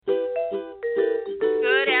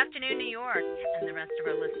Hearts and the rest of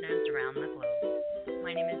our listeners around the globe. My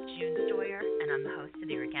name is June Stoyer, and I'm the host of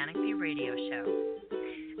the Organic View radio show.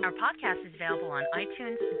 Our podcast is available on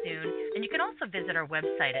iTunes, Zune, and you can also visit our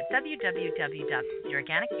website at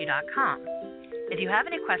www.theorganicview.com. If you have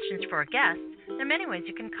any questions for our guests, there are many ways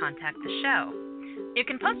you can contact the show. You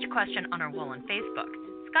can post a question on our wall on Facebook,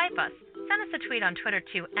 Skype us, send us a tweet on Twitter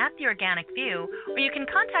to @TheOrganicView, or you can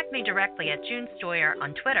contact me directly at June Stoyer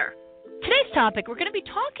on Twitter. Today's topic, we're going to be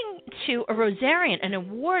talking to a rosarian, an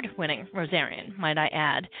award-winning rosarian, might I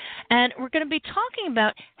add. And we're going to be talking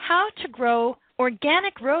about how to grow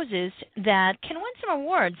organic roses that can win some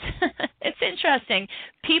awards. It's interesting.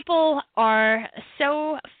 People are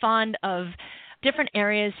so fond of different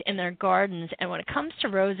areas in their gardens, and when it comes to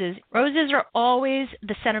roses, roses are always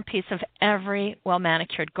the centerpiece of every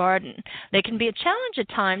well-manicured garden. They can be a challenge at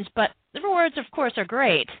times, but the rewards, of course, are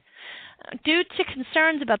great. Due to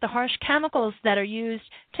concerns about the harsh chemicals that are used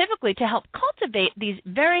typically to help cultivate these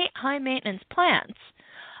very high-maintenance plants,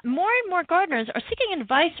 more and more gardeners are seeking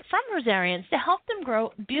advice from rosarians to help them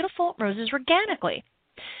grow beautiful roses organically.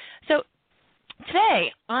 So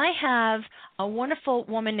today, I have a wonderful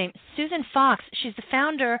woman named Susan Fox. She's the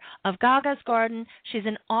founder of Gaga's Garden. She's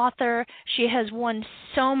an author. She has won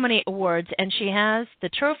so many awards, and she has the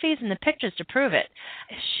trophies and the pictures to prove it.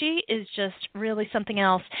 She is just really something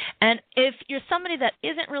else. And if you're somebody that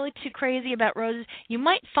isn't really too crazy about roses, you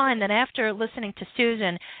might find that after listening to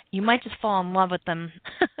Susan, you might just fall in love with them.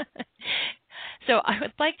 So I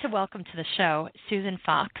would like to welcome to the show Susan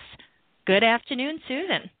Fox. Good afternoon,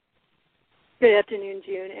 Susan. Good afternoon,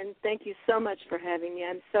 June, and thank you so much for having me.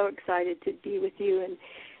 I'm so excited to be with you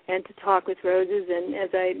and to talk with roses. And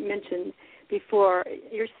as I mentioned before,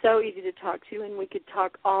 you're so easy to talk to, and we could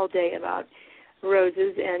talk all day about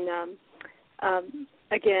roses. And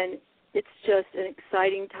again, it's just an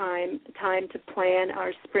exciting time to plan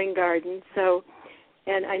our spring garden. So,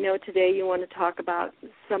 and I know today you want to talk about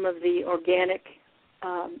some of the organic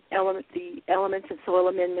elements and soil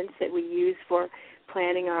amendments that we use for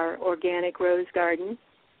planting our organic rose garden.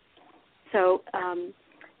 So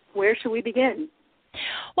where should we begin?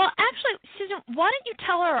 Well, actually, Susan, why don't you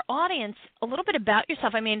tell our audience a little bit about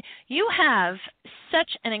yourself? I mean, you have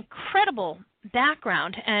such an incredible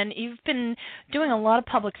background, and you've been doing a lot of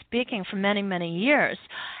public speaking for many, many years.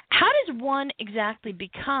 How does one exactly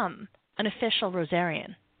become an official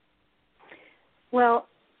rosarian? Well,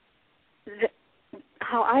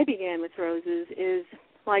 how I began with roses is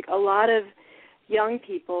like a lot of young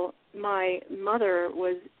people. My mother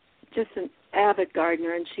was just an avid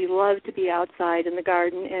gardener, and she loved to be outside in the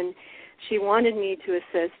garden, and she wanted me to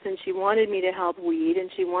assist, and she wanted me to help weed,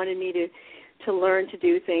 and she wanted me to learn to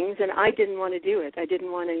do things, and I didn't want to do it. I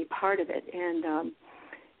didn't want any part of it. And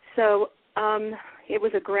so it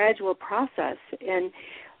was a gradual process, and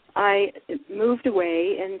I moved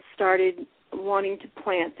away and started wanting to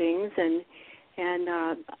plant things, and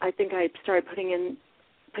I think I started putting in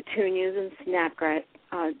petunias and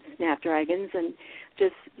snapdragons, and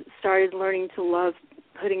just started learning to love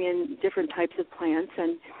putting in different types of plants.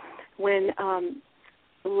 And when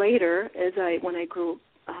later,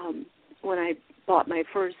 when I bought my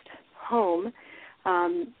first home,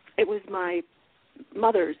 it was my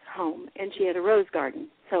mother's home, and she had a rose garden.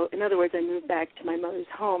 So in other words, I moved back to my mother's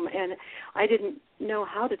home, and I didn't know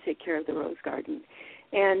how to take care of the rose garden.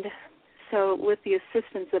 And so with the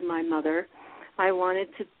assistance of my mother, I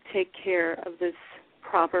wanted to take care of this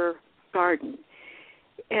proper garden.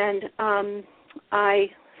 And I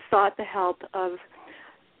sought the help of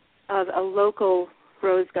a local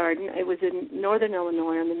rose garden. It was in northern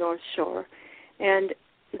Illinois on the North Shore. And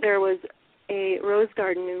there was a rose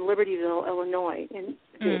garden in Libertyville, Illinois. And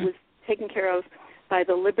it was taken care of by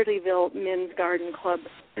the Libertyville Men's Garden Club.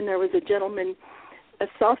 And there was a gentleman, a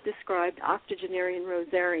self-described octogenarian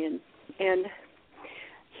rosarian. And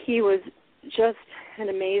he was just an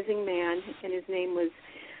amazing man, and his name was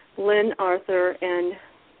Lynn Arthur, and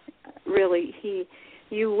really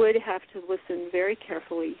you would have to listen very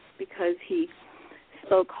carefully because he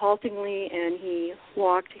spoke haltingly and he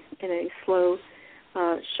walked in a slow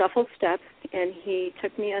shuffle step, and he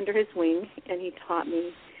took me under his wing and he taught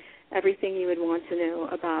me everything you would want to know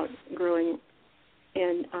about growing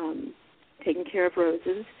and taking care of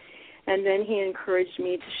roses. And then he encouraged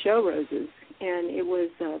me to show roses, and it was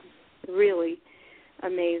really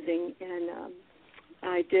amazing. And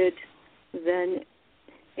I did then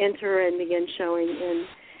enter and begin showing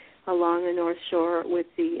along the North Shore with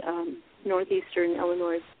the Northeastern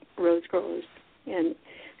Illinois Rose Growers. And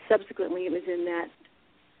subsequently it was in that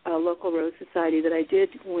local Rose Society that I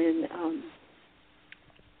did win,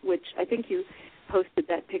 which I think you posted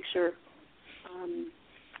that picture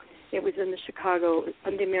It was in the Chicago,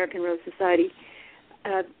 the American Rose Society,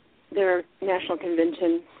 their national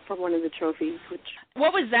convention for one of the trophies.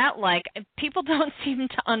 What was that like? People don't seem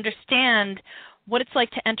to understand what it's like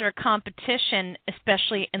to enter a competition,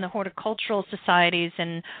 especially in the horticultural societies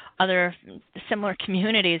and other similar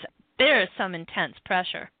communities. There is some intense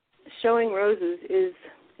pressure. Showing roses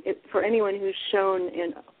for anyone who's shown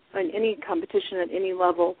in any competition at any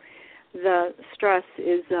level, the stress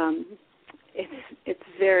is it's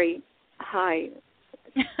very high.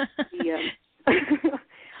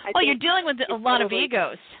 Well, you're dealing with a lot of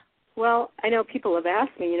egos. Well, I know people have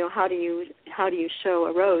asked me, how do you show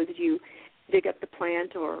a rose? Do you dig up the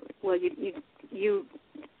plant, or you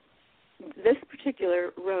this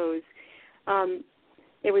particular rose,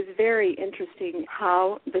 it was very interesting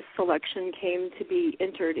how the selection came to be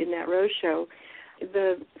entered in that rose show.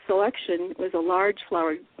 The selection was a large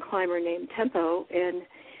flowered climber named Tempo, and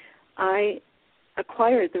I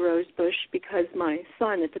acquired the rose bush because my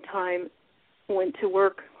son at the time went to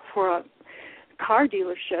work for a car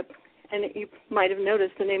dealership, and you might have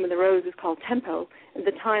noticed the name of the rose is called Tempo. At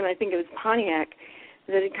the time, I think it was Pontiac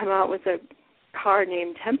that had come out with a car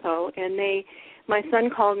named Tempo, and my son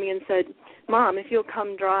called me and said, "Mom, if you'll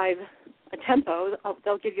come drive a Tempo,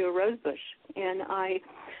 they'll give you a rose bush." And I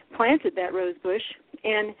planted that rose bush,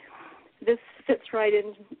 and this fits right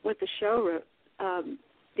in with the show,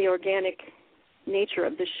 the organic nature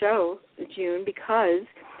of the show, June, because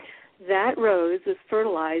that rose was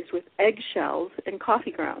fertilized with eggshells and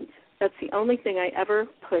coffee grounds. That's the only thing I ever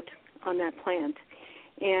put on that plant.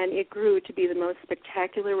 And it grew to be the most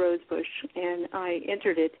spectacular rose bush, and I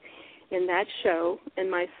entered it in that show. And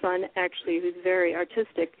my son, actually, who's very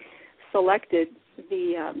artistic, selected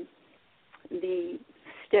the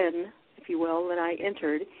stem, if you will, that I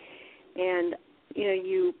entered. And,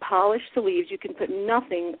 you polish the leaves. You can put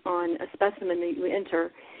nothing on a specimen that you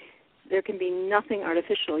enter. There can be nothing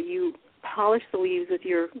artificial. You polish the leaves with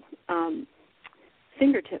your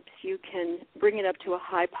fingertips. You can bring it up to a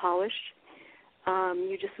high polish.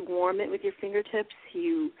 You just warm it with your fingertips.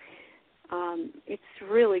 It's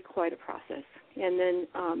really quite a process. And then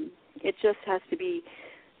it just has to be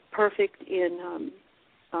perfect in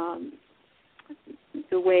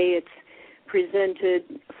the way it's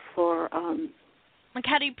presented for... Like,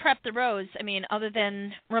 how do you prep the rose? I mean, other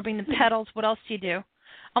than rubbing the petals, what else do you do?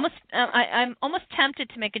 I'm almost tempted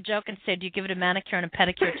to make a joke and say, do you give it a manicure and a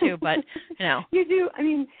pedicure too? But, You do. I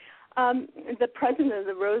mean, the president of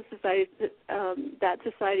the Rose Society, that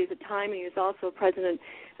society at the time, he was also president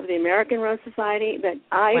of the American Rose Society, that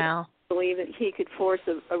I believe that he could force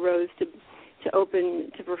a rose to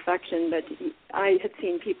open to perfection. But I had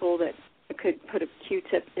seen people that could put a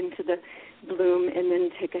Q-tip into the bloom and then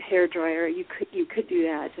take a hair dryer. You could do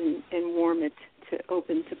that and warm it to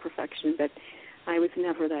open to perfection, but I was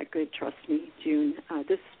never that good, trust me, June.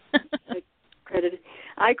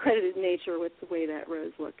 I credited nature with the way that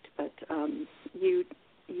rose looked, but you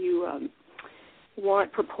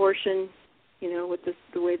want proportion, with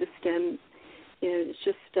the way the stem, it's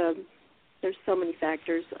just there's so many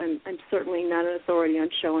factors. I'm certainly not an authority on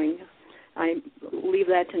showing. I leave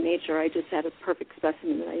that to nature. I just had a perfect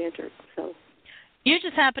specimen that I entered. So you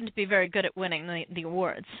just happen to be very good at winning the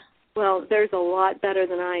awards. Well, there's a lot better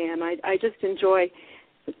than I am. I just enjoy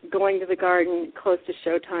going to the garden close to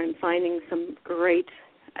showtime, finding some great.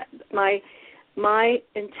 My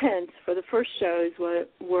intent for the first shows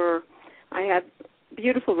were I have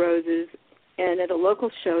beautiful roses, and at a local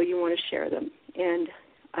show you want to share them, and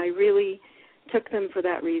I really took them for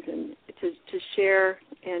that reason, to share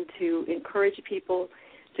and to encourage people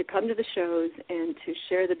to come to the shows and to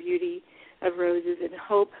share the beauty of roses, and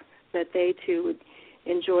hope that they too would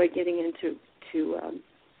enjoy getting into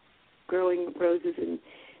growing roses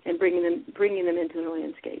and bringing them into the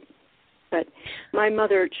landscape. But my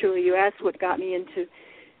mother, truly, you asked what got me into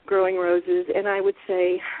growing roses, and I would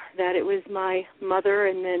say that it was my mother,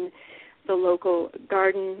 and then the local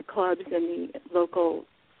garden clubs and the local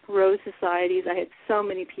rose societies. I had so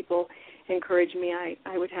many people encourage me.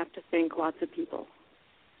 I would have to thank lots of people.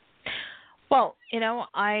 Well,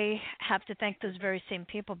 I have to thank those very same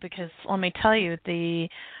people, because let me tell you, the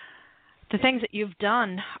things that you've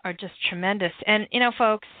done are just tremendous. And,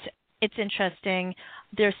 folks, it's interesting.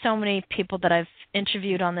 There's so many people that I've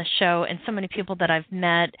interviewed on this show, and so many people that I've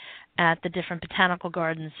met at the different botanical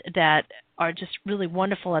gardens that are just really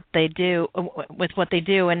wonderful at with what they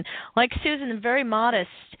do. And like Susan, very modest.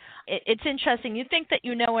 It's interesting. You think that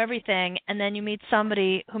you know everything, and then you meet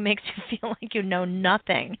somebody who makes you feel like you know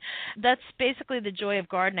nothing. That's basically the joy of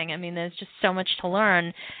gardening. I mean, there's just so much to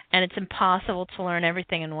learn, and it's impossible to learn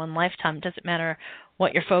everything in one lifetime. It doesn't matter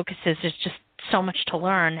what your focus is. There's just so much to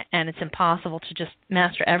learn, and it's impossible to just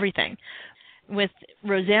master everything. With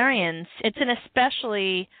rosarians, it's an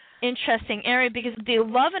especially interesting area because the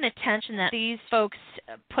love and attention that these folks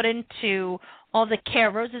put into all the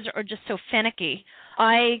care. Roses are just so finicky.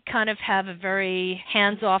 I kind of have a very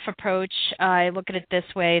hands-off approach. I look at it this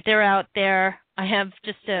way. They're out there. I have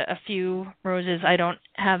just a few roses. I don't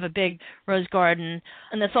have a big rose garden,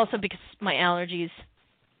 and that's also because my allergies,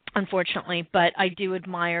 unfortunately, but I do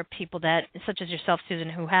admire people that, such as yourself, Susan,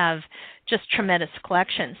 who have just tremendous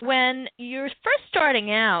collections. When you're first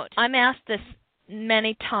starting out, I'm asked this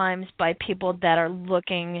many times by people that are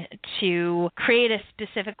looking to create a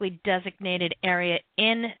specifically designated area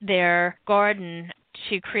in their garden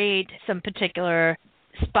to create some particular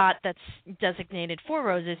spot that's designated for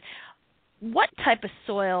roses. What type of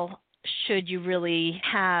soil should you really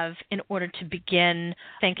have in order to begin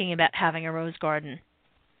thinking about having a rose garden?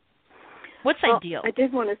 What's ideal?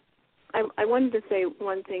 I wanted to say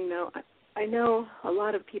one thing, though. I know a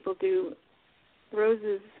lot of people do.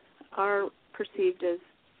 Roses are perceived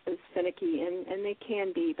as finicky, and they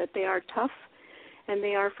can be, but they are tough and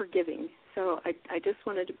they are forgiving. So I just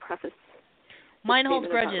wanted to preface. Mine holds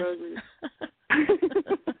grudges.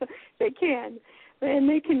 They can, and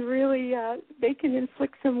they can really they can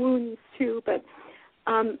inflict some wounds too. But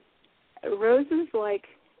roses like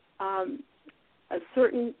a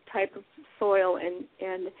certain type of soil,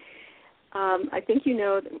 and I think you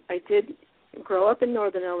know that I did grow up in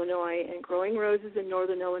northern Illinois and growing roses in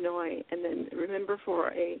northern Illinois, and then remember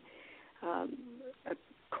for a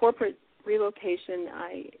corporate relocation,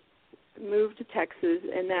 I moved to Texas,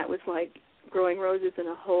 and that was like growing roses in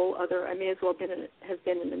a whole other. I may as well have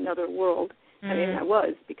been in another world. I mean, I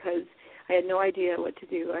was, because I had no idea what to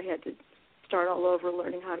do. I had to start all over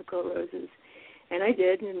learning how to grow roses, and I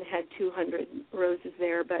did, and had 200 roses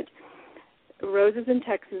there, but roses in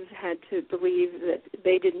Texas had to believe that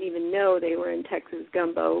they didn't even know they were in Texas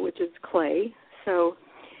gumbo, which is clay. So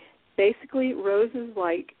basically, roses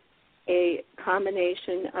like a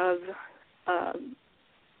combination of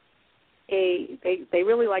they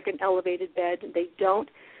really like an elevated bed. They don't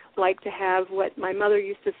like to have what my mother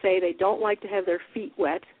used to say. They don't like to have their feet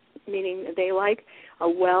wet, meaning they like a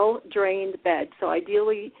well-drained bed. So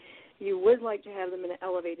ideally, you would like to have them in an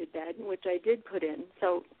elevated bed, which I did put in.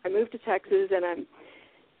 So I moved to Texas, and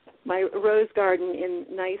my rose garden in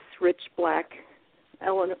nice, rich black,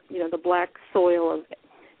 the black soil of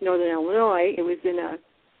northern Illinois. It was in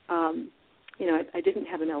I didn't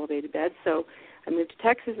have an elevated bed, so I moved to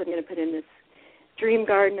Texas. I'm going to put in this dream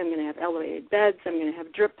garden. I'm going to have elevated beds. I'm going to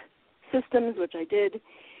have drip systems, which I did,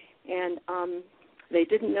 and they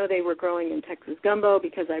didn't know they were growing in Texas gumbo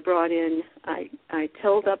because I brought in, I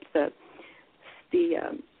tilled up the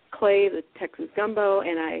clay, the Texas gumbo,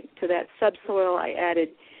 and to that subsoil I added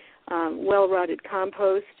well-rotted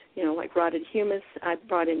compost, like rotted humus. I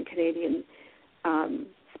brought in Canadian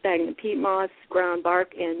sphagnum peat moss, ground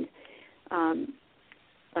bark, and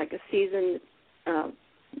like a seasoned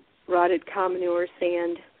rotted cow manure,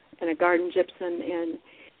 sand, and a garden gypsum, and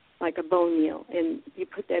like a bone meal, and you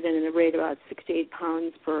put that in at a rate of about 6 to 8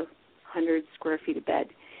 pounds per 100 square feet of bed.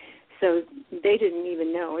 So they didn't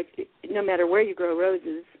even know. No matter where you grow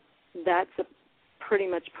roses, that's a pretty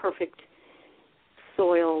much perfect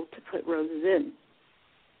soil to put roses in.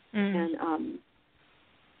 And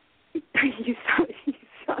you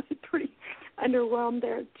sounded pretty underwhelmed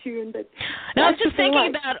there, June. But no, I was just thinking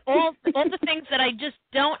about all the things that I just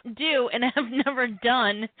don't do and have never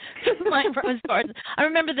done to my rose gardens. I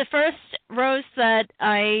remember the first rose that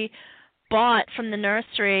I bought from the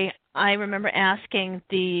nursery. I remember asking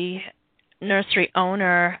the nursery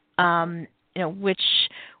owner, which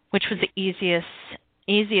was the easiest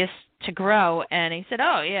to grow, and he said,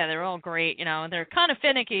 "Oh yeah, they're all great. They're kind of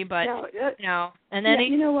finicky, but And then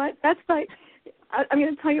you know what? That's like I'm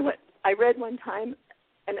going to tell you what I read one time,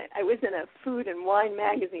 and I was in a food and wine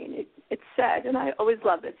magazine. It said, and I always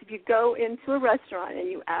love this, if you go into a restaurant and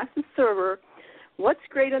you ask the server, what's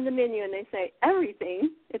great on the menu, and they say everything,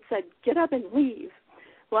 it said, get up and leave.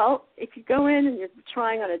 Well, if you go in and you're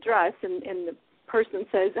trying on a dress and the person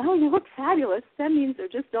says, oh, you look fabulous, that means they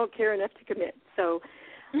just don't care enough to commit. So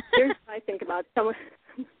here's what I think about someone.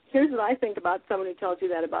 Here's what I think about someone who tells you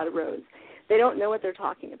that about a rose. They don't know what they're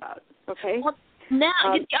talking about, okay? Well, now,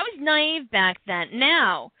 I was naive back then.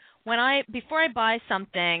 Now, before I buy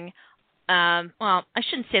something, well, I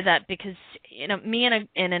shouldn't say that because me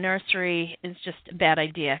in a nursery is just a bad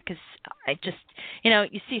idea because I just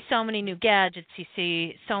you see so many new gadgets, you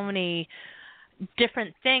see so many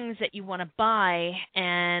different things that you want to buy,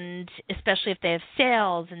 and especially if they have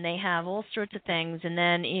sales and they have all sorts of things, and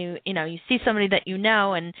then you see somebody that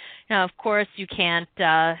and of course you can't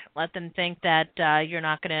let them think that you're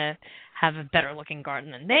not going to have a better looking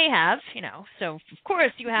garden than they have, so of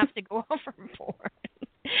course you have to go overboard.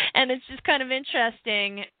 And it's just kind of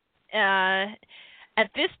interesting. At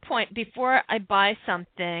this point, before I buy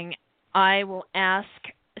something, I will ask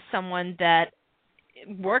someone that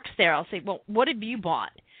works there. I'll say, well, what have you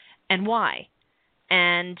bought and why?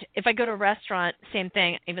 And if I go to a restaurant, same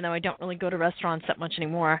thing, even though I don't really go to restaurants that much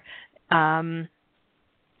anymore. But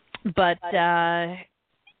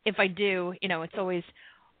if I do, it's always,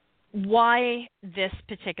 why this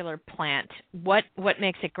particular plant? What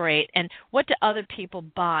makes it great? And what do other people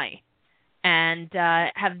buy? And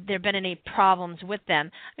have there been any problems with them?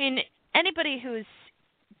 I mean, anybody who's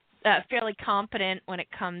fairly competent when it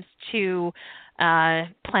comes to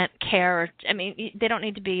plant care, I mean, they don't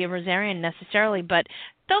need to be a rosarian necessarily, but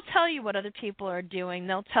they'll tell you what other people are doing.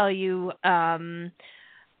 They'll tell you,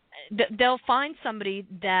 they'll find somebody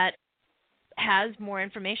that has more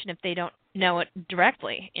information if they don't know it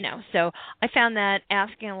directly, So I found that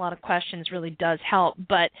asking a lot of questions really does help.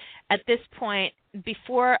 But at this point,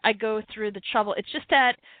 before I go through the trouble, it's just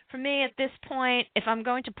that for me at this point, if I'm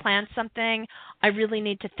going to plant something, I really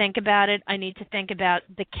need to think about it. I need to think about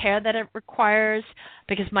the care that it requires,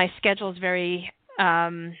 because my schedule is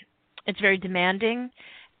it's very demanding,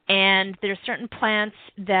 and there are certain plants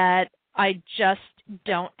that I just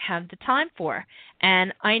don't have the time for.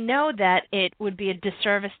 And I know that it would be a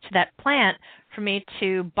disservice to that plant for me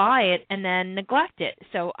to buy it and then neglect it.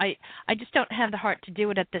 So I just don't have the heart to do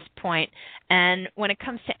it at this point. And when it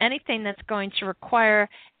comes to anything that's going to require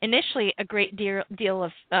initially a great deal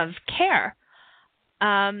of care,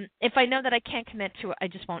 if I know that I can't commit to it, I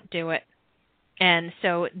just won't do it. And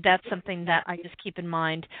so that's something that I just keep in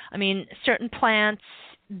mind. I mean, certain plants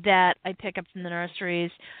that I pick up from the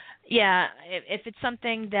nurseries, yeah, if it's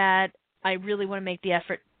something that I really want to make the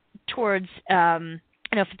effort towards,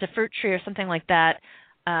 if it's a fruit tree or something like that,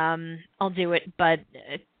 I'll do it. But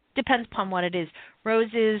it depends upon what it is.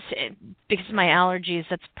 Roses, because of my allergies,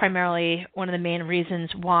 that's primarily one of the main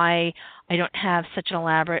reasons why I don't have such an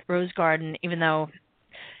elaborate rose garden, even though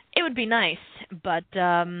it would be nice. But,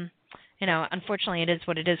 unfortunately it is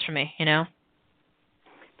what it is for me, But,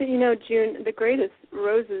 June, the greatest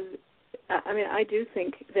roses, I do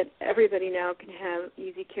think that everybody now can have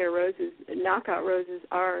easy care roses. Knockout roses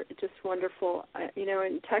are just wonderful,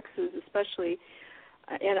 in Texas especially,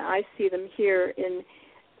 and I see them here in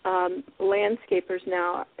landscapers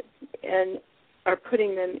now, and are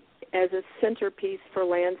putting them as a centerpiece for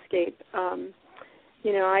landscape.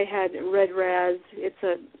 I had red raz. It's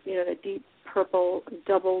a deep purple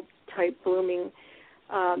double type blooming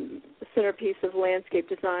centerpiece of landscape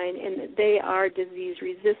design, and they are disease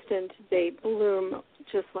resistant. They bloom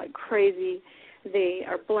just like crazy. They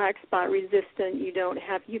are black spot resistant. You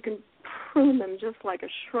can prune them just like a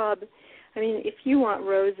shrub. I mean, if you want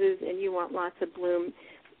roses and you want lots of bloom,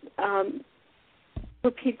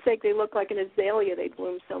 for Pete's sake, they look like an azalea. They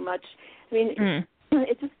bloom so much. I mean,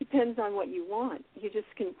 it just depends on what you want. You just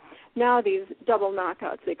can. Now these double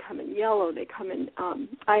knockouts, they come in yellow. They come in.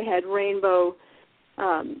 I had rainbow.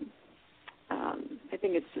 I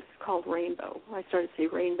think it's just called rainbow. I started to say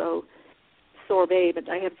rainbow sorbet, but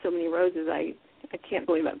I have so many roses. I can't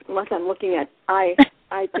believe it. Unless I'm looking at I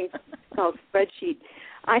think Excel spreadsheet.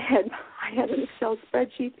 I had an Excel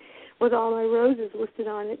spreadsheet with all my roses listed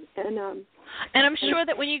on it, and I'm sure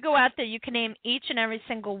that when you go out there, you can name each and every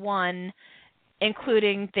single one,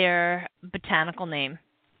 including their botanical name.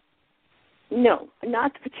 No,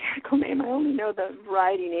 not the botanical name. I only know the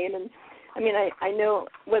variety name, and I know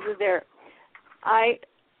whether they're. I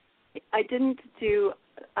tend to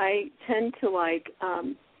like.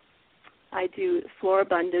 I do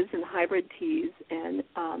floribundas and hybrid teas and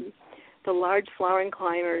the large flowering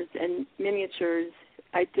climbers and miniatures.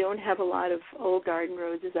 I don't have a lot of old garden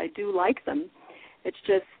roses. I do like them. It's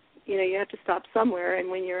just, you have to stop somewhere, and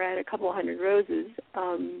when you're at a couple hundred roses,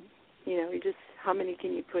 you just, how many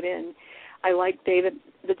can you put in? I like the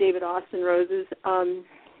David Austin roses, and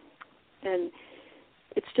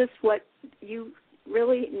it's just what you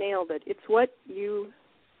really nailed it. It's what you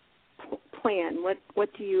plan. What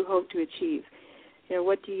do you hope to achieve?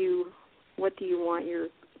 What do you want your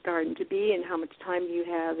garden to be, and how much time do you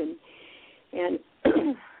have? And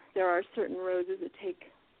there are certain roses that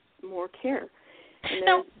take more care,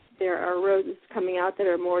 and there are roses coming out that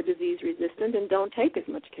are more disease resistant and don't take as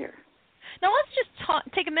much care. Now let's just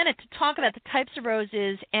take a minute to talk about the types of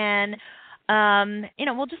roses and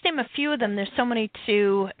We'll just name a few of them. There's so many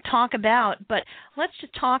to talk about, but let's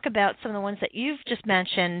just talk about some of the ones that you've just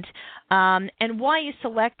mentioned and why you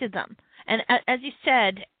selected them. And as you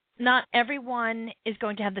said, not everyone is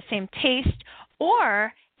going to have the same taste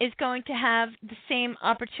or is going to have the same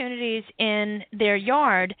opportunities in their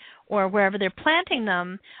yard or wherever they're planting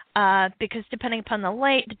them, because depending upon the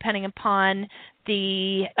light, depending upon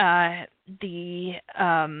the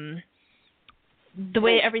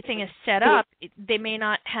way everything is set up, they may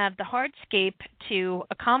not have the hardscape to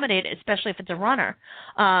accommodate, especially if it's a runner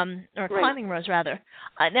or climbing rose, rather.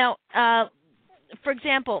 Now, for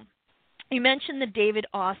example, you mentioned the David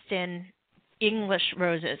Austin English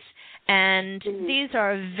roses, and these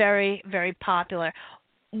are very, very popular.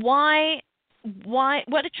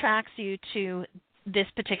 What attracts you to this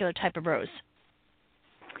particular type of rose?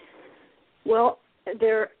 Well,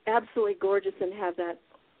 they're absolutely gorgeous and have that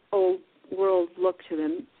old world look to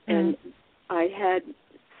them. And I had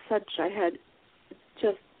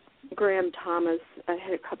just Graham Thomas. I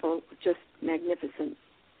had a couple just magnificent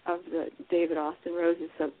of the David Austin roses,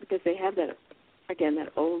 so because they have that, again,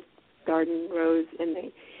 that old garden rose, and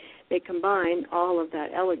they combine all of that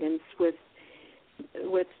elegance with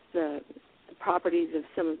the properties of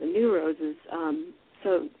some of the new roses.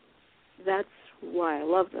 So that's why I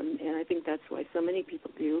love them, and I think that's why so many people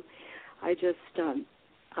do. I just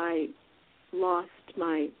I lost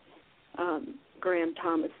my Graham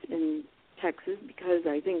Thomas in Texas because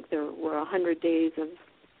I think there were 100 days of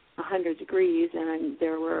 100 degrees, and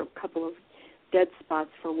there were a couple of dead spots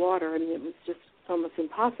for water, and it was just almost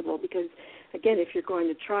impossible because, again, if you're going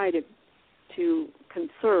to try to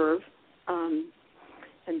conserve and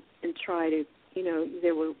try to,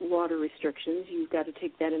 there were water restrictions, you've got to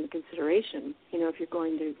take that into consideration, if you're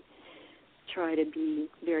going to try to be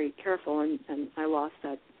very careful, and I lost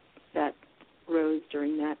that rose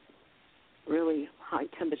during that really high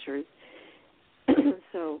temperatures.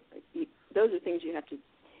 So those are things you have to,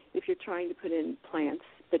 if you're trying to put in plants.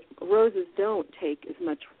 But roses don't take as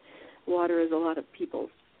much water as a lot of people.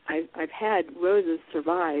 I've had roses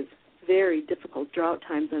survive very difficult drought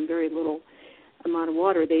times on very little amount of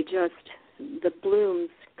water. The blooms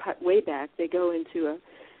cut way back. They go into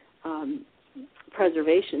a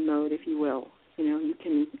preservation mode, if you will. You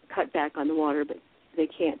can cut back on the water, but they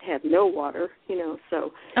can't have no water,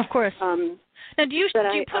 so. Of course. Now, do you put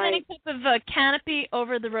any type of canopy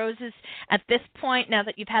over the roses at this point, now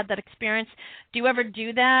that you've had that experience? Do you ever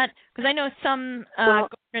do that? Because I know some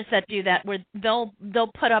gardeners that do that, where they'll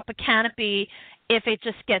put up a canopy if it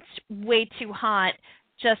just gets way too hot,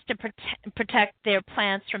 just to protect their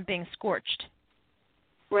plants from being scorched.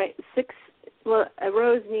 Right. A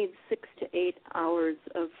rose needs 6 to 8 hours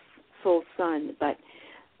of full sun, but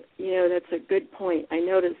that's a good point. I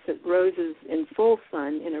noticed that roses in full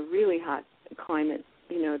sun in a really hot climate,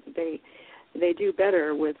 they do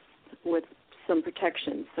better with some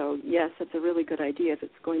protection. So yes, it's a really good idea if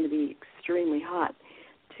it's going to be extremely hot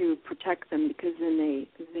to protect them, because then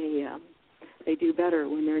they do better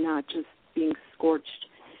when they're not just being scorched,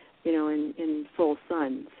 in full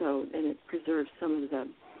sun. So, and it preserves some of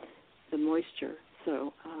the moisture.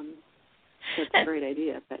 So that's a great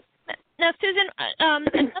idea. But now, Susan,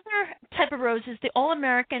 another type of rose is the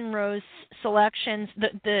All-American Rose selections.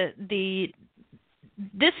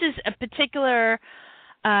 This is a particular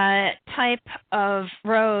type of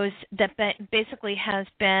rose that basically has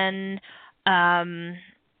been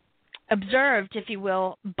observed, if you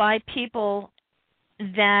will, by people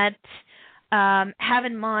that have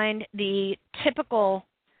in mind the typical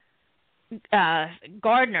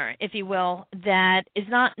gardener, if you will, that is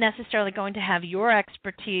not necessarily going to have your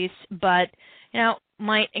expertise, but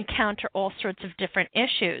might encounter all sorts of different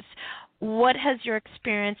issues. What has your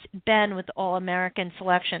experience been with All-American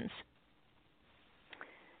selections?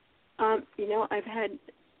 I've had,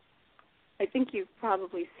 I think you've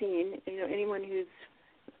probably seen, anyone who's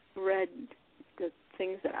read the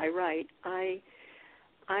things that I write,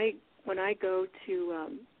 when I go to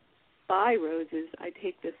buy roses, I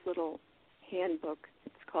take this little handbook.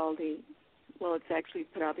 It's called it's actually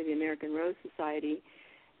put out by the American Rose Society.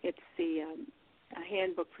 It's a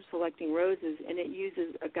handbook for selecting roses, and it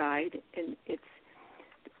uses a guide, and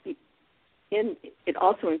it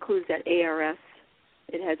also includes that ARS.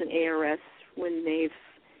 It has an ARS when they've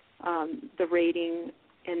the rating,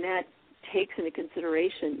 and that takes into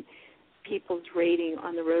consideration people's rating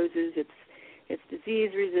on the roses. It's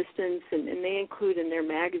disease resistance, and they include in their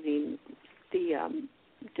magazine the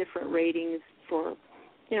different ratings for,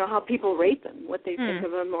 how people rate them, what they think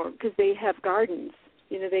of them, or because they have gardens.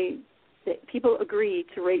 People agree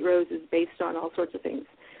to rate roses based on all sorts of things,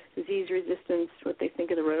 disease resistance, what they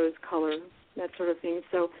think of the rose color, that sort of thing.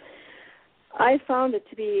 So I found it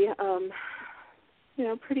to be,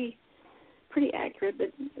 pretty accurate,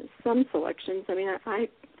 but some selections. I mean,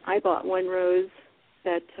 I bought one rose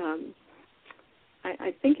that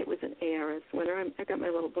I think it was an ARS winner. I got my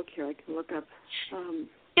little book here. I can look up.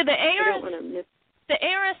 Yeah, the I ARS. don't want to miss. The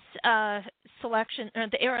ARS selection, or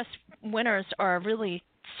the ARS winners are really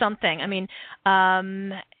something. I mean,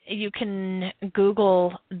 you can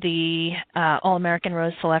Google the All-American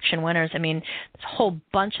Rose Selection winners. I mean, there's a whole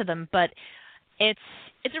bunch of them, but it's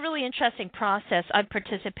a really interesting process. I've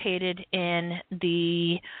participated in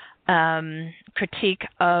the critique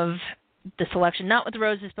of the selection, not with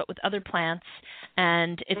roses, but with other plants,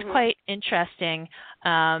 and it's quite interesting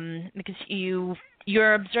because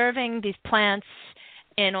you're observing these plants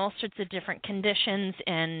in all sorts of different conditions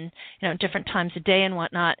and different times of day and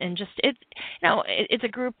whatnot, and just it's a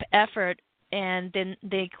group effort, and then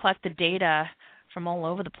they collect the data from all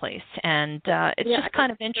over the place, and it's just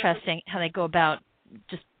kind of interesting how they go about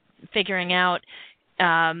just figuring out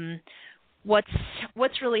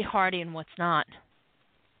what's really hardy and what's not.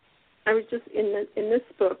 I was just in this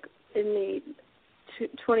book in the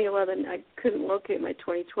 2011. I couldn't locate my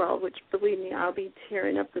 2012, which, believe me, I'll be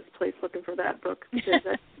tearing up this place looking for that book because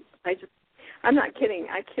I'm not kidding.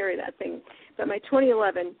 I carry that thing. But my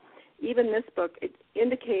 2011, even this book, it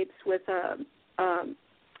indicates with an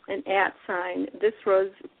 @ sign this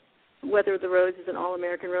rose, whether the rose is an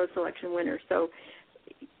All-American Rose Selection winner. So,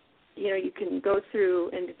 you can go through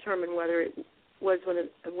and determine whether it was a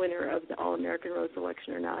winner of the All-American Rose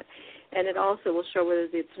Selection or not. And it also will show whether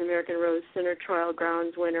it's an American Rose Center Trial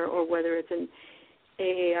Grounds winner or whether it's an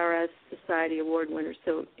AARS Society Award winner.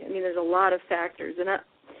 So, I mean, there's a lot of factors. And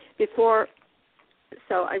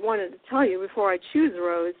so I wanted to tell you, before I choose a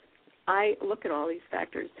rose, I look at all these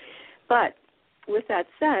factors. But with that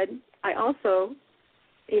said,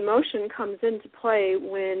 emotion comes into play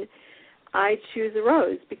when I choose a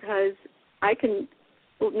rose, because I can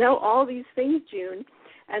know all these things, June,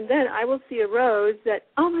 and then I will see a rose that,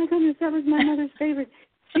 oh my goodness, that was my mother's favorite.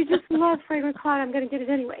 She just loved Fragrant Cloud. I'm going to get it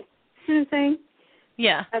anyway. See what I'm saying?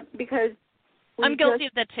 Yeah. Because I'm guilty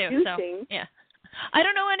of that too. So yeah. I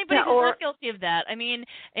don't know anybody who's not guilty of that. I mean,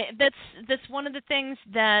 that's one of the things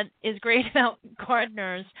that is great about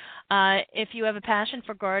gardeners. If you have a passion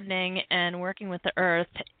for gardening and working with the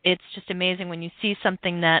earth, it's just amazing when you see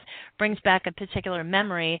something that brings back a particular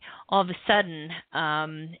memory. All of a sudden,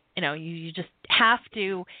 you just have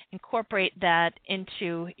to incorporate that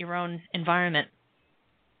into your own environment.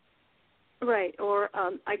 Right, or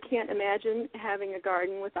I can't imagine having a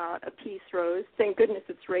garden without a peace rose. Thank goodness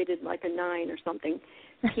it's rated like a 9 or something.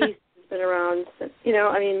 Peace has been around since,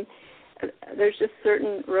 there's just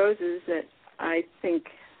certain roses that I think,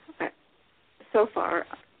 so far,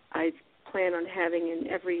 I plan on having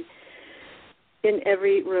in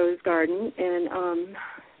every rose garden, and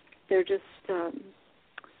they're just,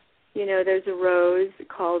 there's a rose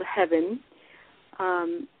called Heaven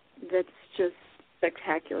that's just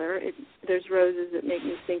spectacular. There's roses that make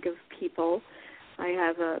me think of people. I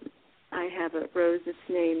have a rose that's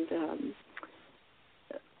named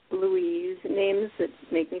Louise. Names that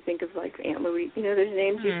make me think of like Aunt Louise. There's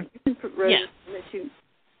names you can put roses that you.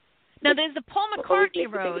 Now there's the Paul McCartney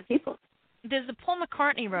rose. There's the Paul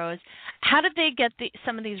McCartney rose. How did they get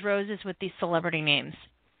some of these roses with these celebrity names?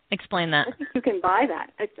 Explain that. I think you can buy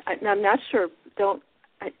that. I'm not sure.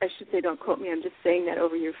 I should say don't quote me. I'm just saying that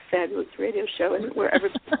over your fabulous radio show and wherever.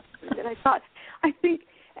 And I think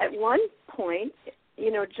at one point,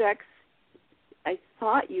 Jax, I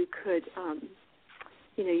thought you could,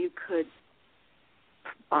 you could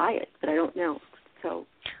buy it, but I don't know. So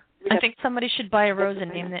I think somebody should buy a rose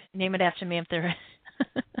and name it after me if they're.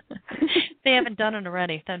 They haven't done it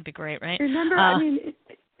already. That'd be great, right? Remember,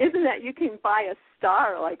 isn't that you can buy a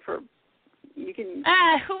star like for. You can.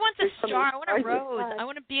 Who wants a star? I want a rose. I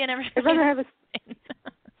want to be in everything. I'd rather have a.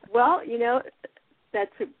 Well,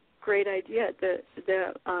 that's a great idea.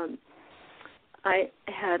 I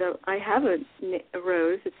have a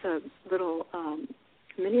rose. It's a little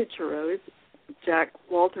miniature rose. Jack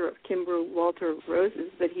Walter of Kimbrough Walter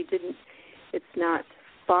Roses, but he didn't. It's not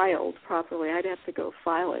filed properly. I'd have to go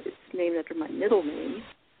file it. It's named after my middle name.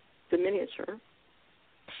 The miniature.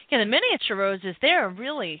 Yeah, the miniature roses. They're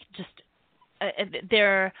really just.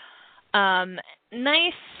 They're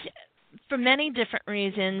nice for many different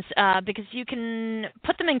reasons because you can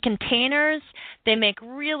put them in containers. They make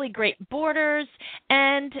really great borders,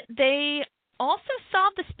 and they also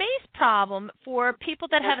solve the space problem for people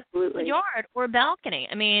that have a yard or a balcony.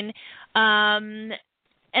 I mean,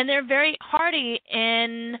 and they're very hardy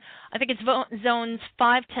in, I think it's zones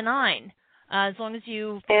 5 to 9, as long as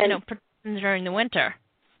you protect them during the winter.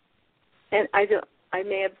 And I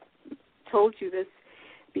may have told you this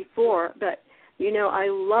before, but I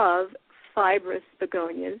love fibrous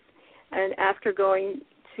begonias. And after going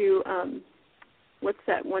to what's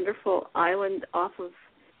that wonderful island off of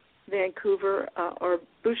Vancouver, or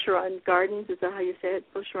Boucheron Gardens, is that how you say it?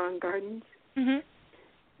 Boucheron Gardens. Mhm.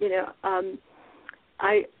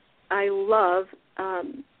 I love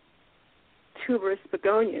tuberous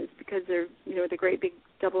begonias because they're the great big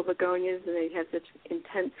double begonias, and they have such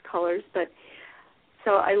intense colors.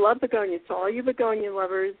 So I love begonias. So all you begonia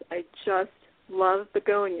lovers, I just love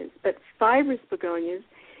begonias. But fibrous begonias,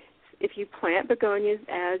 if you plant begonias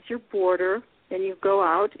as your border, and you go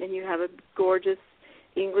out and you have a gorgeous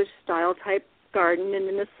English-style type garden, and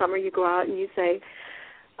in the summer you go out and you say,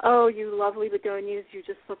 oh, you lovely begonias, you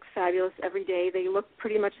just look fabulous every day. They look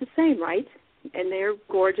pretty much the same, right? And they're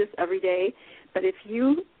gorgeous every day. But if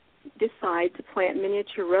you decide to plant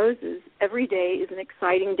miniature roses, every day is an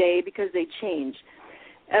exciting day because they change.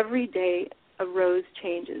 Every day a rose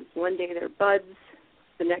changes. One day they're buds.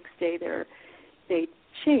 The next day they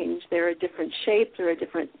change. They're a different shape.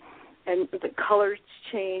 And the colors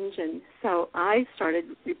change. And so I started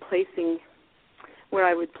replacing where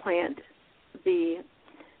I would plant the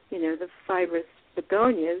fibrous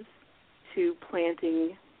begonias to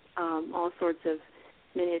planting all sorts of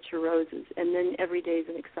miniature roses. And then every day is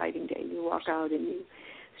an exciting day. You walk out and you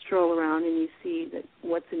stroll around and you see that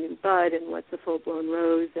what's a new bud and what's a full-blown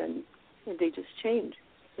rose, and they just change.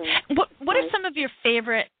 So what are some of your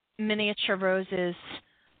favorite miniature roses,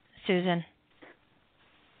 Susan?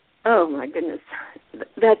 Oh, my goodness.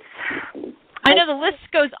 I know the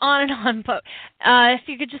list goes on and on, but if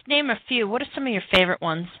you could just name a few, what are some of your favorite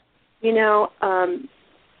ones?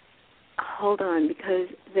 Hold on, because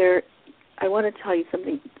I want to tell you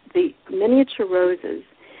something. The miniature roses,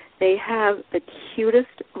 they have the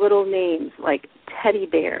cutest little names, like Teddy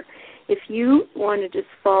Bear. If you want to just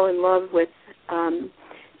fall in love with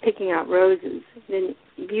picking out roses, then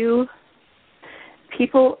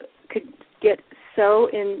people could get so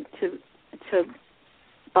into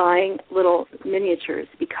buying little miniatures,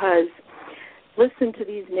 because listen to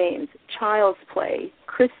these names: Child's Play,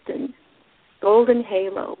 Kristen, Golden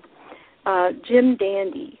Halo, Jim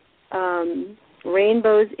Dandy,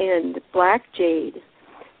 Rainbow's End, Black Jade,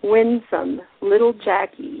 Winsome, Little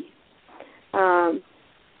Jackie,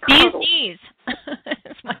 Bees.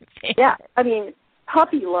 That's my favorite. Yeah,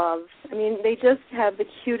 Puppy Love. They just have the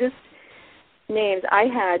cutest names. I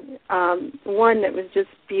had one that was just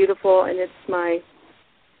beautiful, and it's my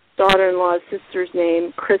daughter-in-law's sister's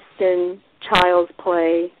name, Kristen, Child's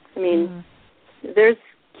Play. There's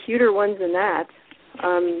cuter ones than that.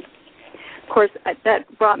 Of course,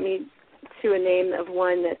 that brought me to a name of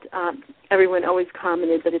one that everyone always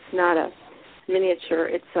commented, but it's not a miniature.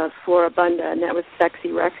 It's a Floribunda, and that was Sexy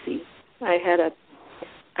Rexy.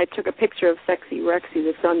 I took a picture of Sexy Rexy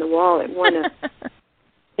that's on the wall.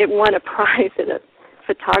 It won a prize at a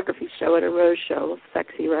photography show at a rose show,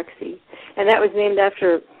 Sexy Rexy, and that was named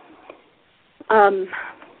after.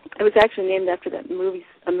 It was actually named after a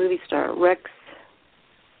movie star, Rex.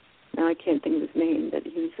 Now I can't think of his name, but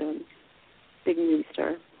he was a big movie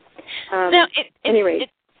star.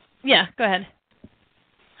 Yeah, go ahead.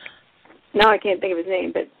 Now I can't think of his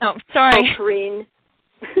name, but sorry. Kareem.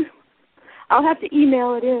 I'll have to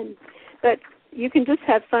email it in, but you can just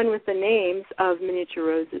have fun with the names of miniature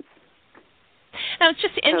roses. Now, it's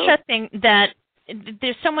just interesting that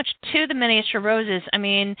there's so much to the miniature roses.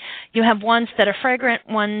 You have ones that are fragrant,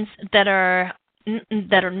 ones that are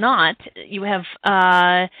not. You have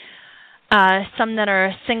some that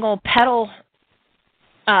are single petal.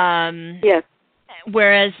 Yes.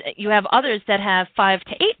 Whereas you have others that have 5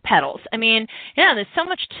 to 8 petals. There's so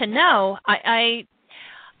much to know.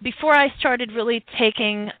 Before I started really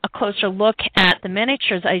taking a closer look at the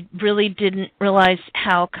miniatures, I really didn't realize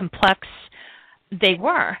how complex they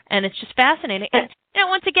were, and it's just fascinating. And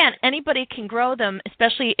once again, anybody can grow them,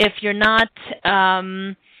 especially if you're not,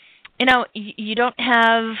 you don't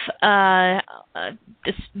have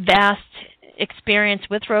this vast experience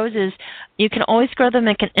with roses. You can always grow them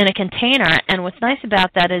in a container, and what's nice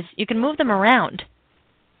about that is you can move them around.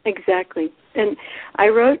 Exactly. And I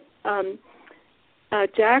wrote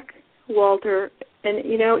Jack Walter, and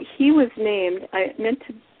he was named. I meant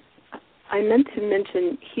to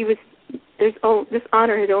mention he was. This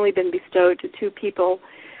honor had only been bestowed to 2 people.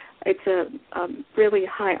 It's a really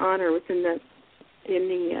high honor within the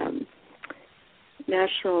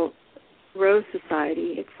National Rose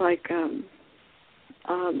Society. It's like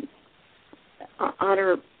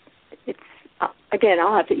honor. It's again,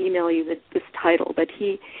 I'll have to email you this title, but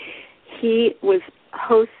he was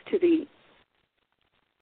host to the